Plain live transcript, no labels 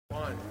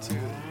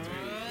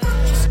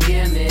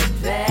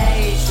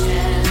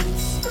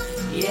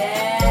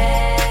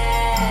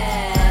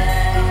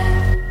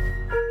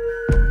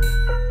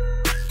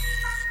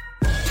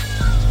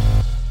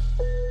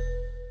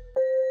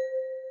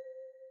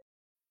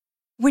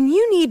When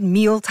you need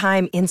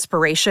mealtime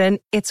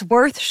inspiration, it's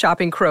worth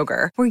shopping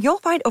Kroger, where you'll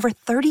find over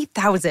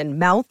 30,000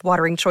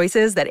 mouth-watering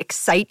choices that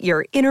excite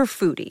your inner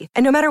foodie.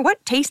 And no matter what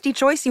tasty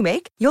choice you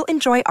make, you'll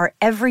enjoy our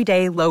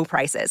everyday low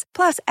prices,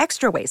 plus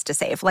extra ways to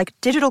save, like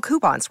digital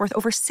coupons worth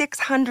over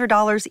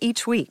 $600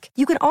 each week.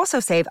 You can also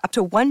save up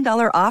to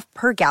 $1 off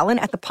per gallon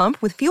at the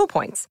pump with fuel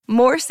points.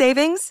 More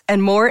savings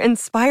and more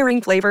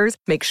inspiring flavors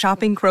make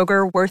shopping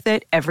Kroger worth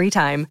it every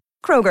time.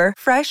 Kroger,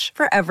 fresh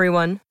for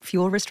everyone.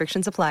 Fuel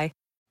restrictions apply.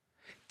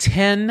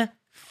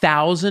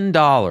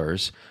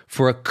 $10,000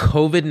 for a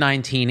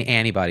COVID-19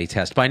 antibody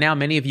test. By now,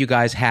 many of you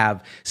guys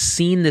have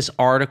seen this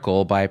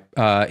article by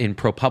in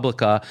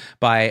ProPublica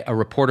by a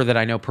reporter that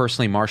I know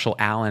personally, Marshall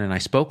Allen, and I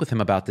spoke with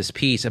him about this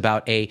piece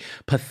about a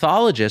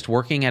pathologist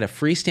working at a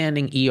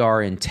freestanding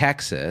ER in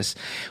Texas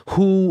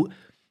who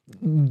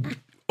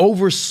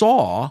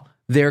oversaw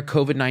their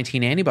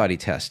COVID-19 antibody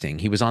testing.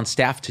 He was on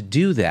staff to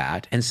do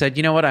that and said,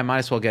 you know what, I might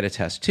as well get a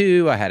test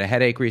too. I had a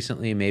headache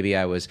recently. Maybe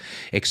I was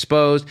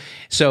exposed.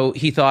 So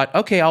he thought,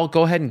 okay, I'll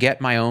go ahead and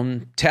get my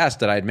own test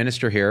that I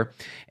administer here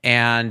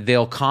and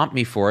they'll comp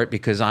me for it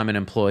because I'm an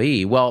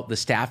employee. Well, the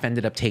staff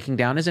ended up taking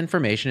down his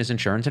information, his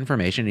insurance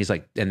information. He's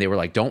like, and they were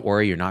like, don't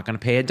worry, you're not going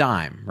to pay a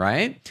dime,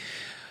 right?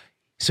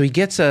 So he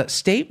gets a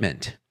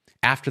statement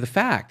after the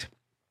fact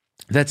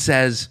that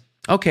says,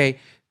 okay,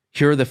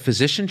 here are the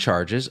physician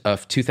charges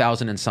of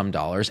 $2,000 and some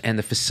dollars and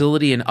the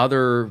facility and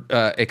other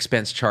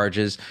expense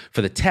charges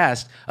for the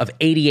test of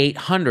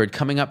 $8,800,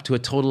 coming up to a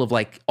total of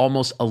like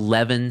almost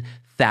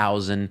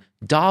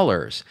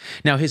 $11,000.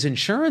 Now, his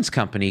insurance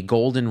company,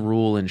 Golden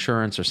Rule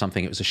Insurance or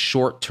something, it was a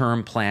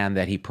short-term plan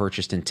that he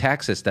purchased in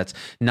Texas that's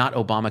not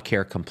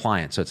Obamacare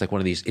compliant. So it's like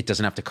one of these, it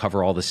doesn't have to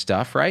cover all this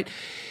stuff, right?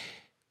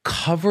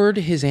 Covered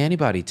his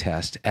antibody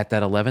test at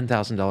that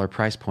 $11,000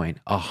 price point,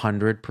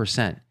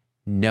 100%.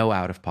 No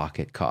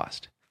out-of-pocket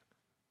cost.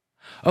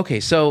 Okay,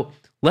 so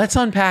let's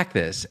unpack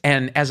this.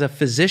 And as a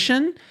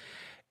physician,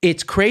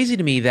 it's crazy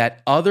to me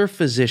that other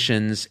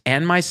physicians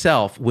and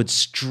myself would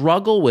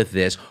struggle with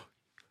this.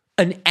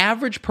 An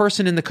average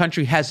person in the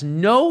country has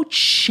no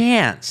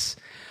chance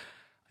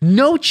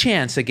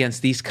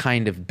against these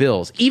kind of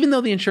bills. Even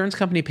though the insurance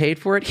company paid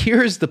for it,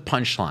 here's the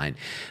punchline.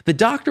 The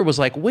doctor was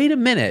like, wait a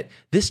minute,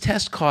 this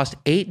test cost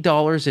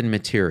 $8 in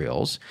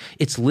materials.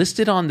 It's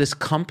listed on this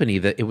company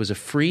that it was a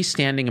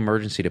freestanding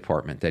emergency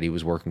department that he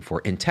was working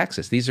for in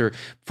Texas. These are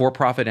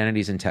for-profit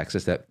entities in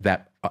Texas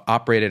that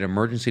operate at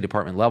emergency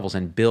department levels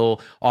and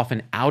bill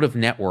often out of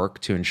network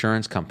to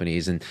insurance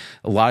companies. And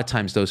a lot of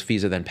times those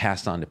fees are then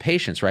passed on to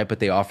patients, right? But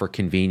they offer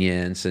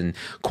convenience and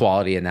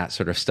quality and that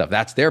sort of stuff.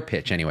 That's their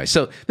pitch anyway.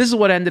 So this is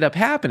what ended up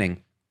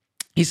happening.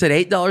 He said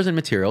 $8 in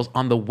materials.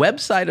 On the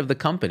website of the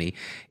company,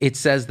 it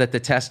says that the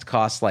test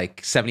costs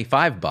like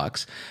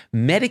 $75.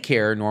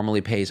 Medicare normally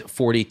pays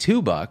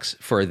 $42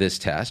 for this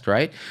test,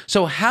 right?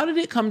 So how did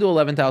it come to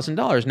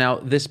 $11,000? Now,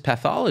 this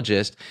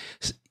pathologist,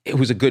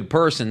 who's a good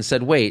person,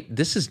 said, wait,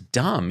 this is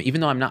dumb.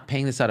 Even though I'm not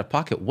paying this out of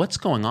pocket, what's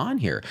going on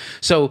here?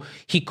 So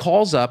he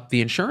calls up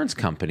the insurance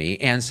company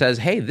and says,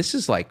 hey, this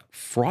is like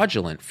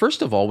fraudulent.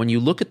 First of all, when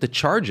you look at the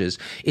charges,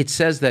 it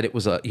says that it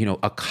was a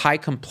high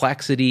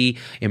complexity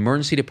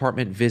emergency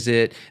department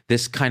visit.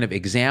 This kind of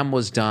exam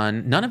was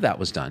done. None of that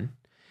was done.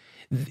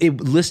 It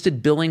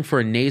listed billing for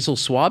a nasal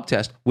swab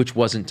test, which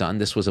wasn't done.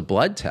 This was a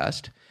blood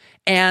test.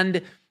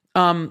 And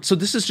so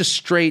this is just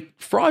straight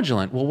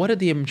fraudulent. Well, what did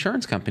the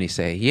insurance company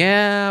say?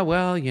 Yeah,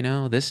 well,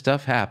 this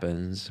stuff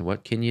happens.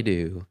 What can you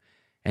do?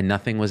 And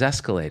nothing was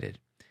escalated.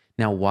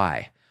 Now,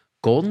 why?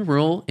 Golden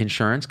Rule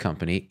Insurance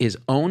Company is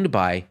owned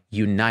by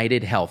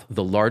United Health,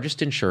 the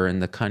largest insurer in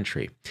the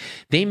country.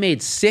 They made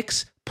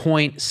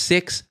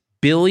 $6.6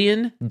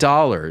 billion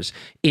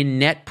in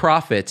net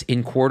profits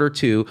in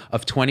Q2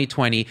 of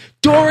 2020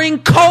 during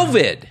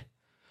COVID.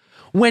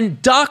 When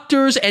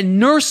doctors and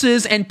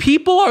nurses and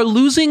people are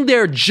losing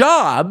their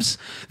jobs,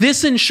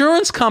 this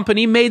insurance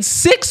company made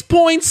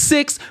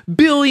 $6.6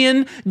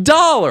 billion.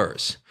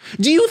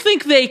 Do you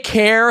think they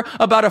care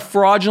about a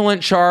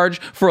fraudulent charge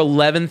for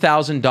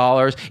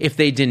 $11,000? If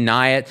they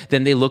deny it,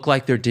 then they look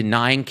like they're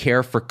denying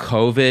care for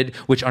COVID,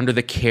 which under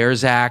the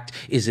CARES Act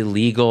is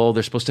illegal.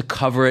 They're supposed to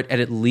cover it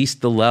at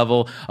least the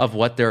level of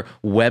what their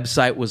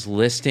website was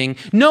listing.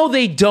 No,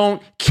 they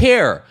don't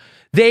care.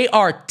 They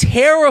are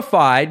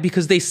terrified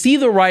because they see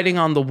the writing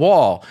on the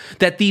wall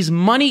that these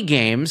money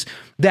games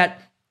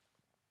that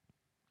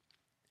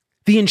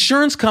the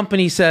insurance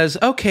company says,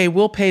 okay,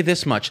 we'll pay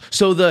this much.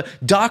 So the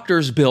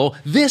doctors bill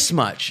this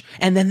much.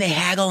 And then they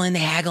haggle and they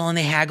haggle and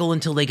they haggle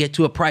until they get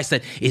to a price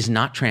that is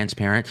not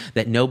transparent,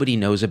 that nobody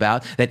knows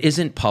about, that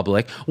isn't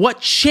public.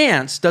 What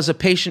chance does a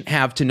patient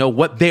have to know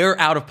what their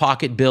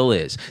out-of-pocket bill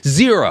is?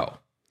 Zero.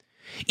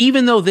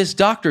 Even though this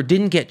doctor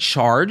didn't get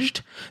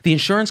charged, the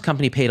insurance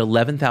company paid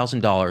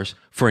 $11,000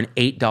 for an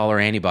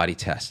 $8 antibody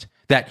test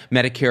that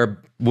Medicare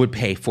would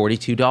pay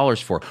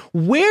 $42 for.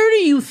 Where do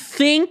you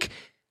think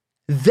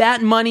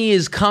that money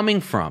is coming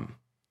from?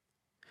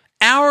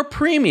 Our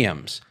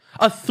premiums,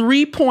 a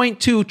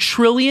 $3.2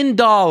 trillion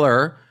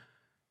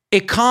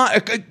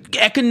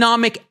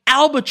economic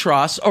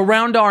albatross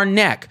around our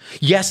neck.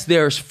 Yes,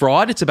 there's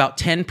fraud. It's about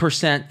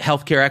 10%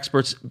 healthcare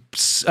experts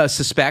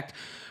suspect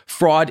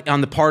fraud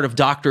on the part of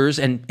doctors.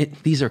 And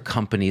these are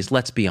companies,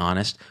 let's be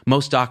honest.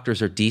 Most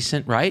doctors are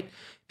decent, right?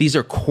 These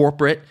are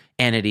corporate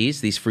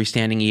entities, these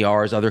freestanding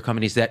ERs, other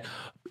companies that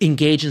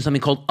engage in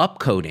something called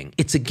upcoding.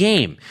 It's a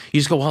game. You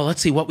just go, well,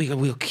 let's see what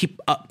we'll keep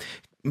up.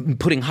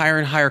 Putting higher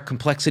and higher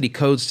complexity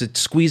codes to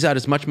squeeze out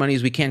as much money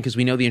as we can because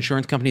we know the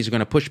insurance companies are going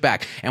to push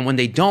back. And when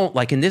they don't,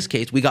 like in this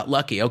case, we got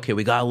lucky. Okay,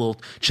 we got a little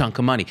chunk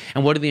of money.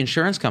 And what do the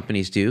insurance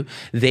companies do?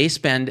 They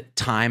spend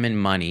time and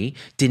money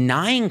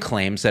denying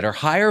claims that are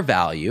higher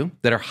value,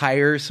 that are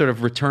higher sort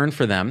of return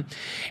for them,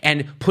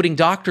 and putting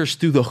doctors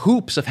through the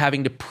hoops of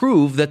having to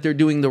prove that they're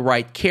doing the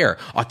right care.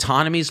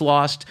 Autonomy's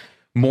lost,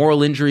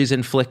 moral injuries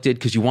inflicted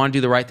because you want to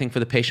do the right thing for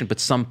the patient,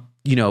 but some,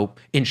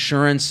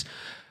 insurance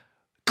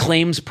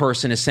claims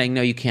person is saying,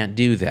 no, you can't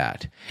do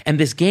that. And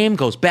this game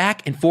goes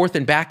back and forth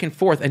and back and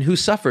forth. And who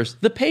suffers?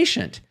 The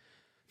patient,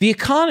 the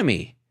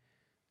economy.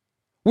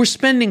 We're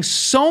spending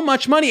so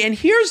much money. And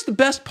here's the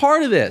best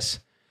part of this.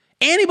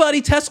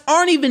 Antibody tests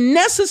aren't even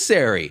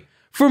necessary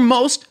for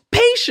most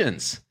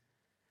patients.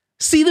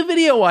 See the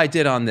video I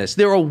did on this.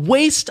 They're a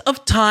waste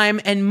of time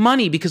and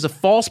money because of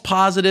false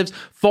positives,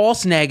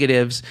 false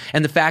negatives,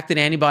 and the fact that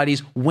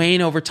antibodies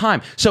wane over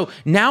time. So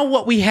now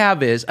what we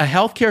have is a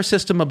healthcare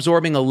system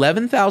absorbing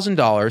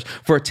 $11,000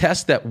 for a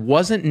test that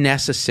wasn't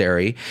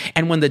necessary.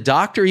 And when the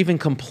doctor even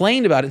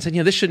complained about it and said,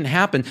 this shouldn't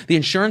happen, the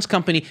insurance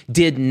company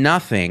did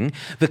nothing.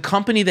 The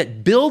company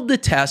that billed the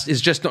test is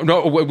just,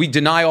 no, we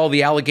deny all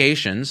the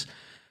allegations.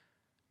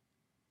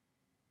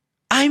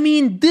 I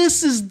mean,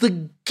 this is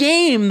the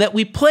game that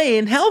we play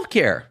in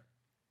healthcare.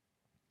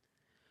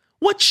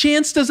 What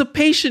chance does a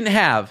patient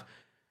have?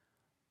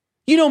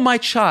 My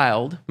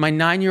child, my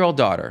 9-year-old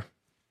daughter,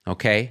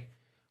 okay,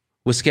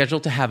 was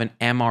scheduled to have an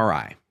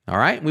MRI, all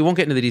right? We won't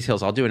get into the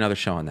details. I'll do another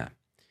show on that.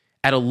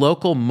 At a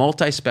local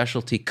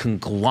multi-specialty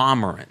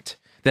conglomerate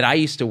that I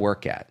used to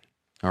work at,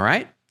 all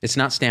right? It's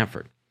not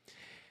Stanford.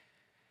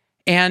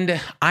 And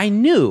I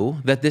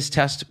knew that this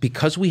test,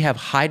 because we have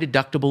high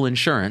deductible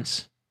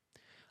insurance,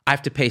 I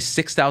have to pay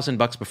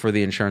 $6,000 before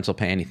the insurance will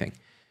pay anything.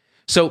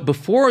 So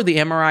before the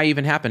MRI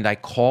even happened, I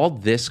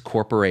called this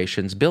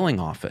corporation's billing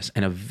office,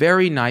 and a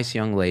very nice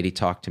young lady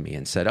talked to me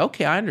and said,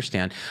 okay, I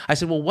understand. I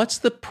said, well, what's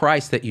the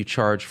price that you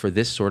charge for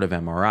this sort of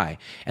MRI?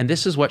 And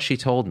this is what she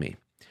told me.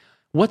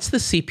 What's the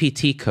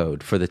CPT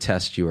code for the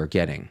test you are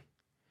getting?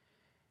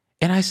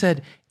 And I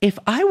said, if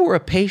I were a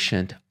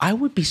patient, I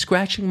would be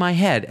scratching my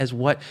head as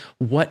what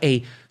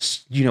a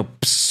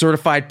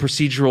certified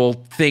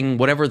procedural thing,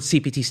 whatever the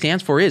CPT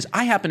stands for is.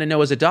 I happen to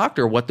know as a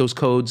doctor what those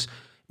codes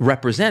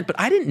represent, but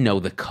I didn't know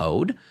the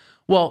code.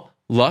 Well,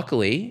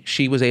 luckily,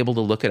 she was able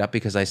to look it up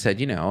because I said,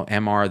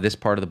 MR, this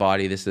part of the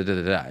body, this, da, da,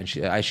 da, da.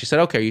 And she said,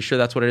 okay, are you sure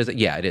that's what it is?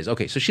 Yeah, it is.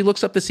 Okay, so she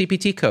looks up the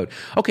CPT code.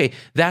 Okay,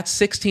 that's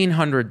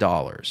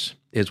 $1,600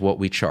 is what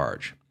we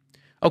charge.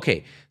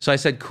 Okay, so I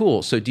said,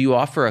 cool. So do you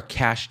offer a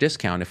cash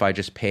discount if I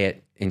just pay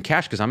it in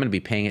cash? Because I'm going to be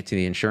paying it to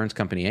the insurance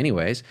company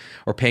anyways,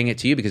 or paying it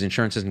to you because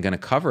insurance isn't going to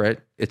cover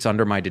it. It's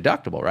under my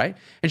deductible, right?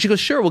 And she goes,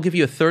 sure, we'll give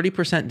you a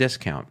 30%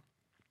 discount.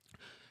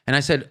 And I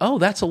said, oh,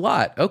 that's a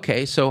lot.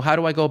 Okay, so how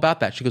do I go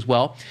about that? She goes,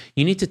 well,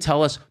 you need to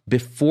tell us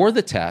before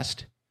the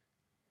test.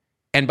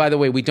 And by the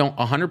way, we don't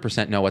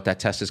 100% know what that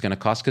test is going to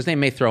cost because they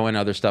may throw in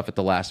other stuff at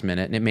the last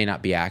minute and it may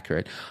not be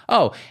accurate.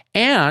 Oh,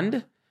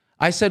 and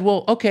I said,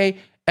 well, okay.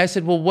 I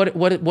said, well,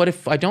 what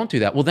if I don't do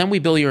that? Well, then we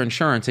bill your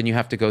insurance and you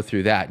have to go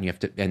through that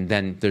and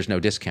then there's no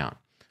discount.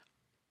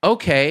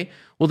 Okay,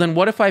 well then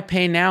what if I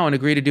pay now and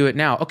agree to do it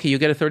now? Okay, you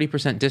get a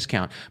 30%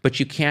 discount, but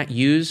you can't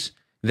use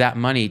that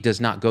money, does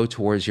not go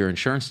towards your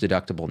insurance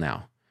deductible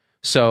now.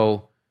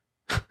 So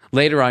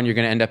later on, you're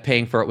going to end up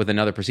paying for it with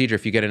another procedure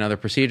if you get another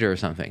procedure or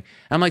something.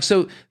 I'm like,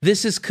 so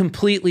this is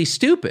completely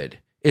stupid,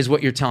 is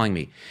what you're telling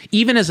me.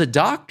 Even as a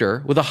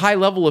doctor with a high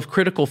level of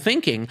critical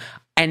thinking,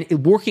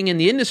 and working in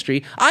the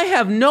industry, I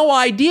have no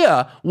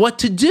idea what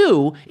to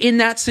do in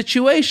that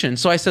situation.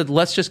 So I said,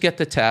 let's just get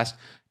the test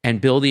and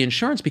bill the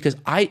insurance because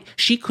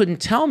she couldn't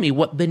tell me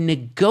what the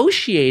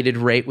negotiated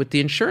rate with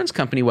the insurance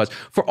company was.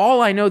 For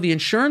all I know, the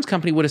insurance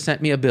company would have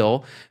sent me a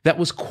bill that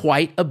was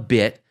quite a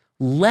bit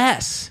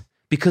less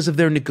because of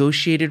their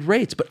negotiated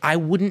rates, but I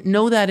wouldn't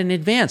know that in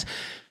advance.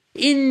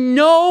 In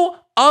no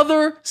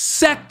other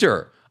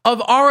sector of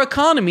our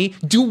economy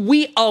do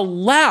we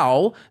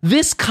allow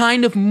this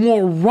kind of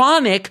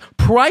moronic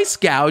price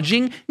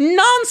gouging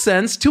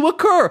nonsense to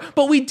occur.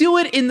 But we do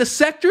it in the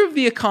sector of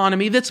the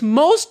economy that's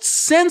most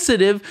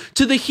sensitive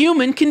to the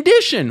human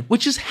condition,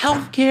 which is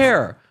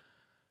healthcare.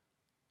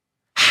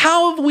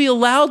 How have we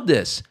allowed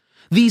this?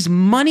 These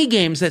money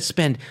games that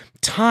spend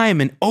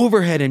time and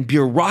overhead and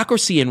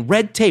bureaucracy and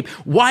red tape.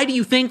 Why do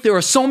you think there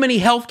are so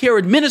many healthcare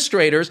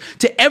administrators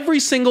to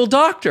every single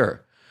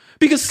doctor?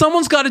 Because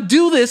someone's got to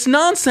do this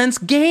nonsense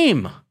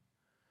game.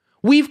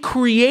 We've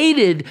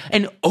created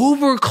an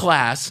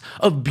overclass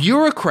of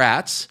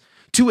bureaucrats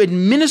to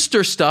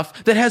administer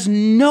stuff that has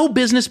no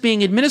business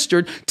being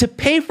administered, to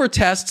pay for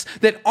tests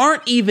that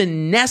aren't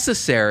even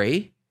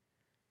necessary.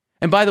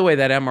 And by the way,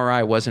 that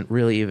MRI wasn't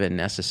really even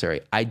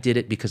necessary. I did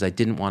it because I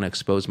didn't want to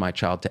expose my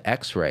child to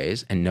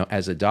x-rays. And no,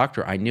 as a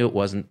doctor, I knew it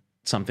wasn't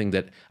something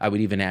that I would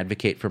even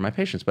advocate for my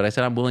patients. But I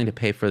said, I'm willing to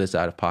pay for this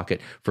out of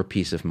pocket for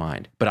peace of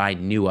mind. But I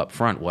knew up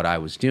front what I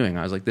was doing.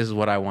 I was like, this is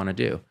what I want to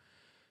do.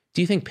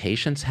 Do you think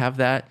patients have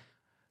that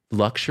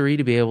luxury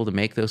to be able to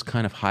make those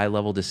kind of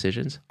high-level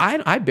decisions?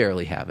 I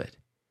barely have it.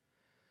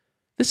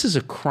 This is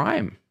a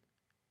crime.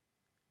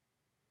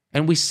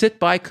 And we sit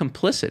by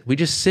complicit. We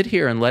just sit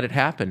here and let it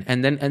happen.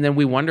 And then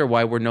we wonder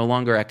why we're no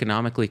longer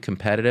economically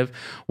competitive,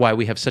 why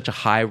we have such a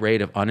high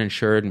rate of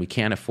uninsured and we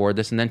can't afford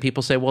this. And then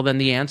people say, well, then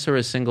the answer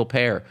is single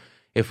payer.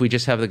 If we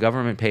just have the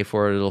government pay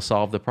for it, it'll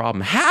solve the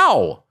problem.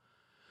 How?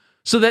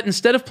 So that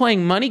instead of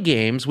playing money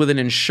games with an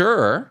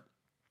insurer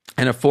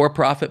and a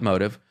for-profit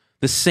motive,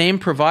 the same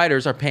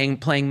providers are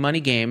playing money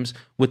games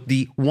with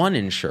the one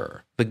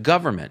insurer, the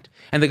government.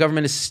 And the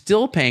government is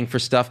still paying for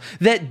stuff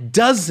that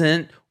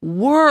doesn't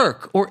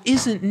work or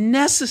isn't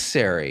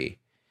necessary.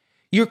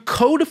 You're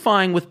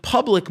codifying with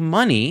public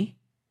money,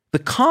 the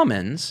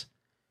commons,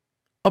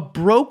 a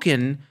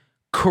broken,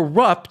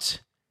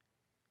 corrupt,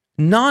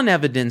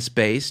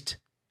 non-evidence-based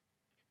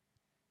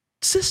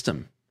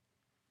system.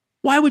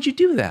 Why would you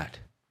do that?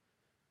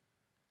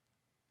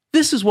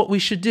 This is what we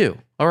should do,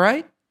 all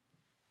right?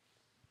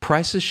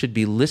 Prices should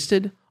be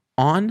listed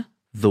on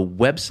the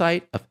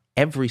website of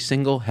every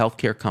single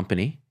healthcare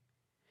company,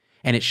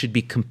 and it should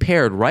be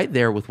compared right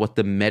there with what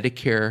the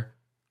Medicare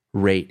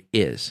rate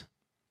is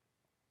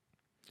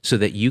so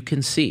that you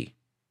can see.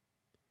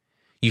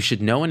 You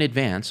should know in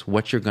advance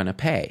what you're going to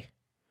pay,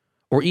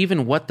 or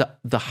even what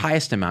the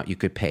highest amount you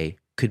could pay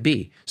could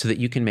be, so that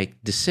you can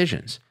make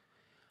decisions.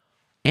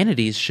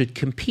 Entities should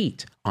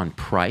compete on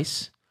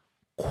price,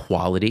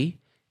 quality,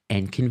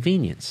 and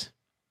convenience.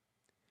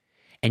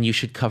 And you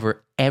should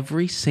cover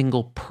every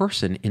single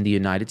person in the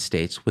United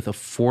States with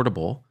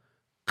affordable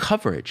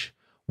coverage,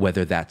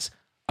 whether that's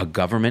a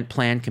government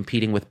plan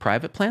competing with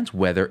private plans,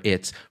 whether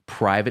it's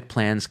private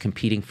plans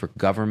competing for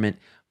government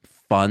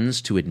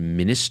funds to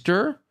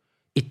administer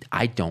it.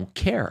 I don't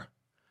care.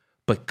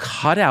 But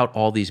cut out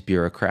all these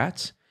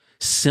bureaucrats,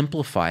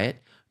 simplify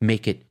it,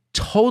 make it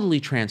totally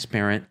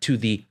transparent to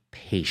the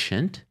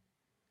patient,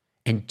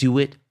 and do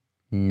it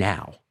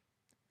now.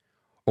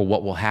 Or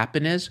what will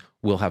happen is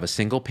we'll have a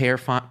single payer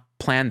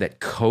plan that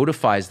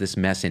codifies this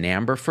mess in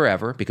amber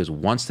forever, because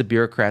once the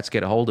bureaucrats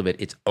get a hold of it,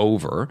 it's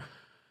over.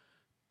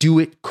 Do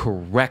it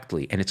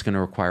correctly, and it's going to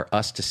require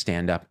us to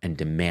stand up and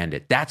demand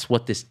it. That's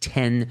what this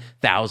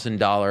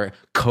 $10,000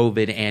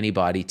 COVID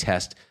antibody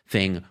test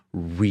thing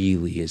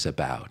really is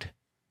about.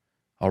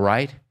 All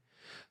right?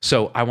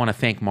 So I want to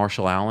thank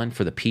Marshall Allen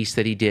for the piece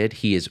that he did.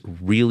 He is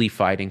really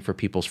fighting for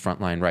people's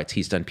frontline rights.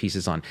 He's done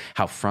pieces on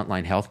how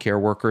frontline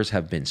healthcare workers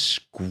have been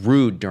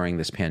screwed during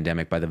this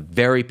pandemic by the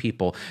very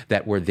people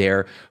that were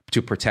there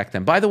to protect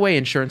them. By the way,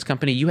 insurance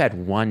company, you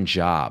had one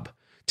job: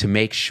 to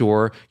make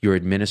sure you're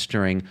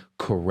administering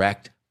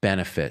correct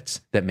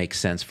benefits that make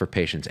sense for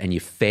patients. And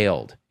you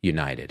failed,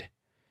 United.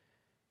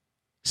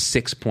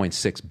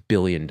 $6.6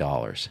 billion.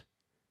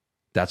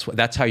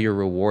 That's how you're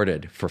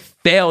rewarded for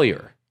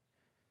failure.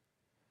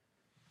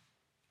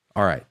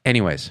 All right.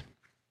 Anyways,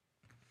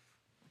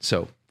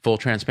 so full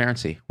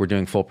transparency. We're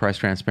doing full price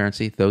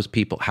transparency. Those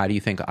people, how do you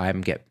think I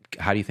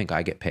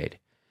get paid?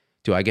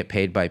 Do I get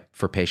paid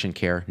for patient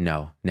care?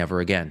 No,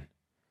 never again.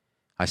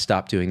 I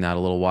stopped doing that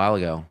a little while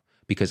ago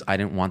because I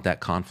didn't want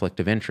that conflict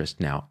of interest.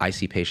 Now I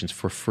see patients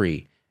for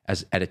free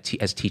as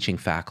teaching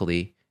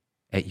faculty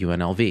at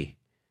UNLV.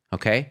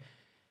 Okay?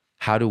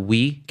 How do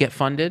we get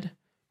funded?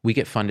 We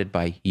get funded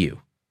by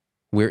you.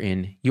 We're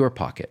in your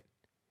pocket.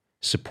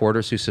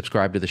 Supporters who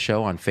subscribe to the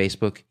show on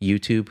Facebook,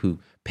 YouTube, who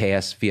pay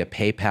us via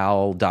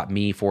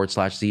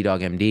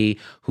paypal.me/ZDoggMD,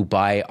 who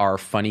buy our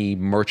funny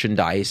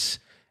merchandise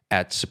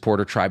at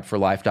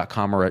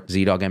supportertribeforlife.com or at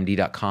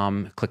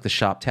ZDoggMD.com. Click the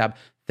shop tab.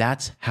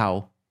 That's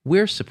how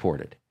we're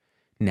supported.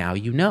 Now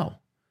you know.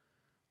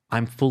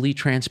 I'm fully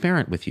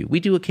transparent with you.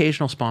 We do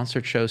occasional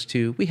sponsored shows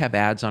too. We have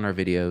ads on our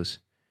videos.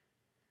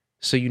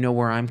 So you know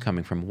where I'm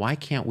coming from. Why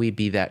can't we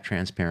be that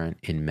transparent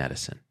in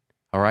medicine?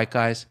 All right,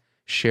 guys,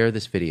 share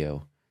this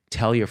video.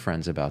 Tell your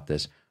friends about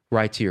this.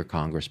 Write to your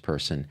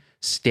congressperson.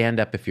 Stand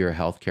up if you're a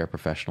healthcare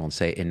professional and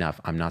say,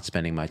 enough. I'm not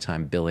spending my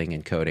time billing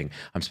and coding.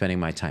 I'm spending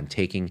my time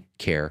taking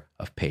care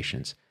of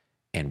patients.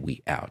 And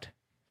we out.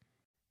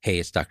 Hey,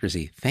 it's Dr.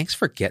 Z. Thanks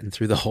for getting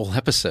through the whole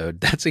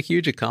episode. That's a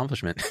huge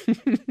accomplishment.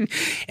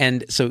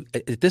 And so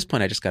at this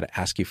point, I just got to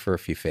ask you for a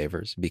few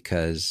favors,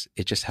 because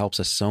it just helps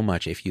us so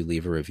much if you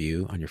leave a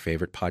review on your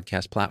favorite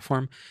podcast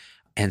platform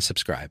and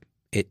subscribe.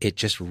 It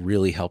just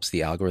really helps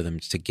the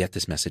algorithms to get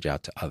this message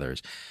out to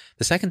others.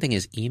 The second thing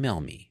is email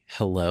me,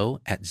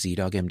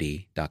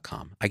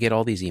 hello@zdoggmd.com. I get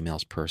all these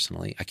emails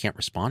personally. I can't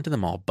respond to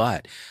them all,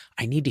 but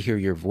I need to hear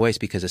your voice,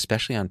 because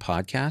especially on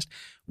podcast,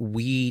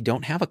 we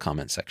don't have a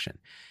comment section.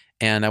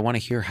 And I want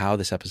to hear how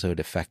this episode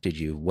affected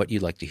you, what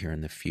you'd like to hear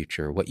in the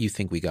future, what you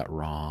think we got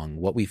wrong,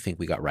 what we think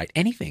we got right,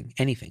 anything,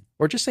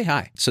 or just say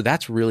hi. So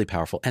that's really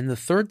powerful. And the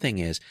third thing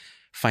is,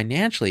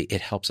 financially,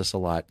 it helps us a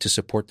lot to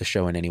support the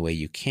show in any way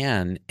you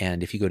can.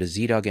 And if you go to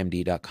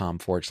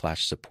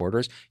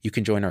zdogmd.com/supporters, you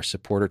can join our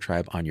supporter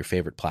tribe on your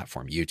favorite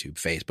platform, YouTube,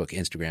 Facebook,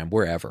 Instagram,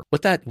 wherever.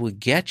 What that will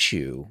get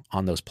you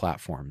on those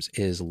platforms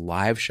is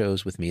live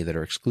shows with me that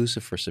are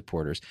exclusive for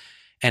supporters,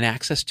 and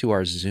access to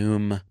our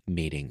Zoom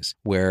meetings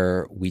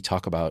where we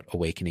talk about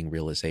awakening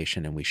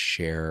realization and we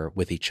share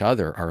with each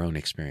other our own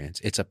experience.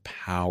 It's a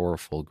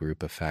powerful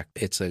group effect.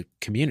 It's a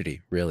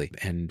community, really.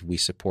 And we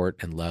support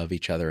and love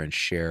each other and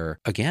share,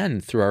 again,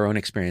 through our own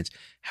experience,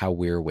 how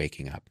we're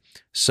waking up.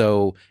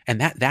 So, and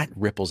that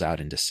ripples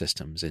out into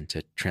systems,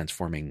 into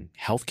transforming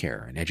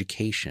healthcare and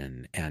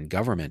education and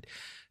government.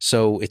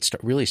 So it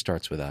really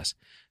starts with us.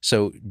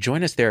 So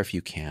join us there if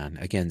you can.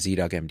 Again,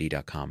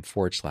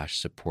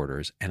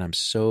 zdogmd.com/supporters. And I'm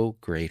so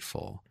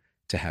grateful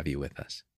to have you with us.